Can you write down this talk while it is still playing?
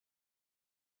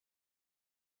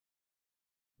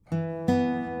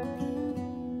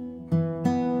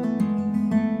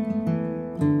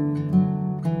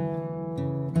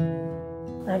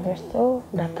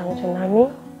datang tsunami,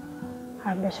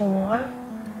 habis semua,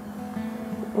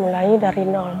 mulai dari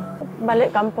nol.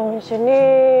 Balik kampung sini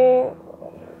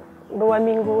 2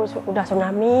 minggu udah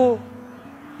tsunami.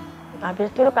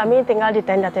 Habis itu kami tinggal di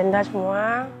tenda-tenda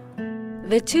semua.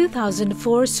 The 2004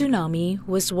 tsunami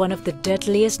was one of the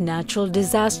deadliest natural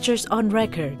disasters on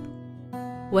record.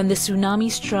 When the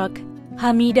tsunami struck,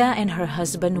 Hamida and her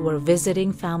husband were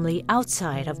visiting family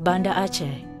outside of Banda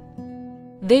Aceh.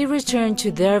 They returned to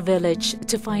their village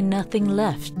to find nothing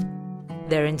left.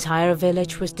 Their entire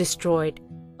village was destroyed,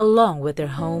 along with their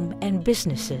home and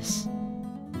businesses.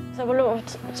 Sebelum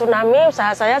tsunami,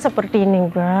 usaha saya seperti ini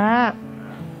juga,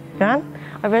 kan?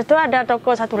 Habis itu ada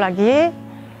toko satu lagi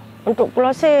untuk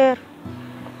pelosir.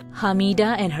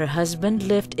 Hamida and her husband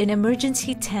lived in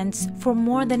emergency tents for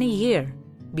more than a year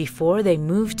before they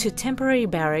moved to temporary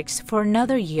barracks for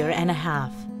another year and a half.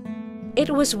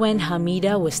 It was when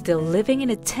Hamida was still living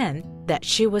in a tent that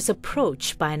she was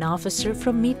approached by an officer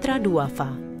from Mitra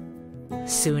Duafa.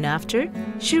 Soon after,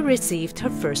 she received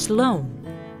her first loan.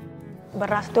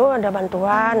 Beras itu ada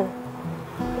bantuan,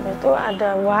 itu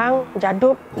ada uang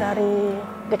jaduk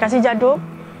dikasih jaduk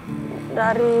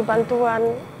dari bantuan,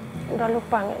 udah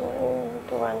lupa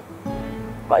bantuan.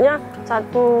 Pokoknya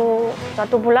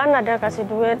satu bulan ada kasih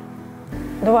duit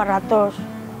 200,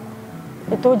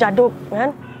 itu jaduk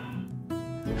kan.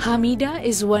 Hamida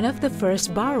is one of the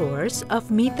first borrowers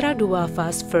of Mitra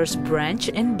Duafa's first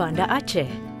branch in Banda Aceh,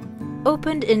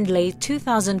 opened in late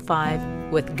 2005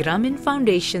 with Grameen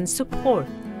Foundation support.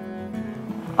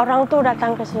 Orang tuh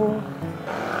datang ke sini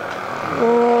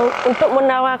untuk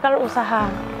menawarkan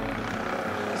usaha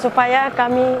supaya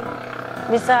kami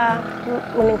bisa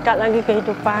meningkat lagi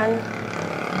kehidupan.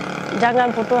 Jangan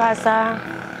putus asa,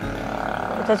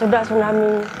 kita sudah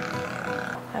tsunami.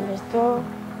 Habis itu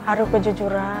harus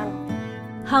kejujuran.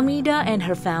 Hamida and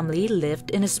her family lived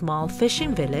in a small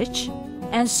fishing village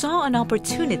and saw an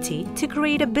opportunity to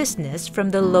create a business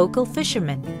from the local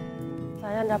fishermen.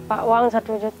 Saya dapat uang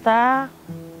 1 juta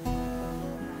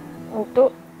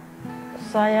untuk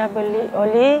saya beli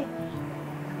oli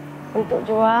untuk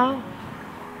jual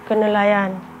ke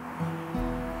nelayan.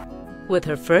 With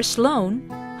her first loan,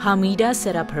 Hamida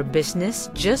set up her business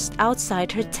just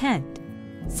outside her tent,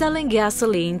 selling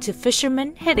gasoline to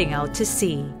fishermen heading out to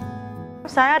sea.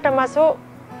 Saya termasuk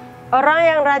orang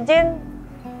yang rajin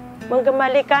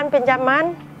mengembalikan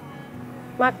pinjaman,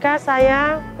 maka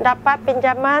saya dapat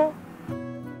pinjaman.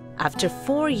 After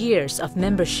 4 years of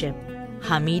membership,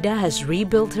 Hamida has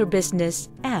rebuilt her business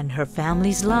and her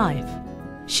family's life.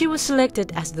 She was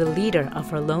selected as the leader of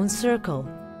her loan circle,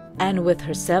 and with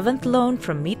her 7th loan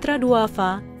from Mitra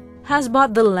Duafa, has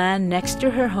bought the land next to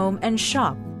her home and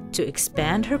shop to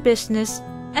expand her business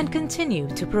and continue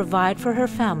to provide for her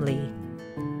family.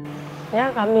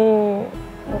 Ya, kami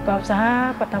buka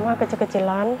usaha pertama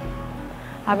kecil-kecilan,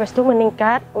 habis itu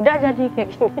meningkat, udah jadi kayak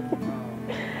gini.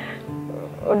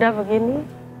 Udah begini.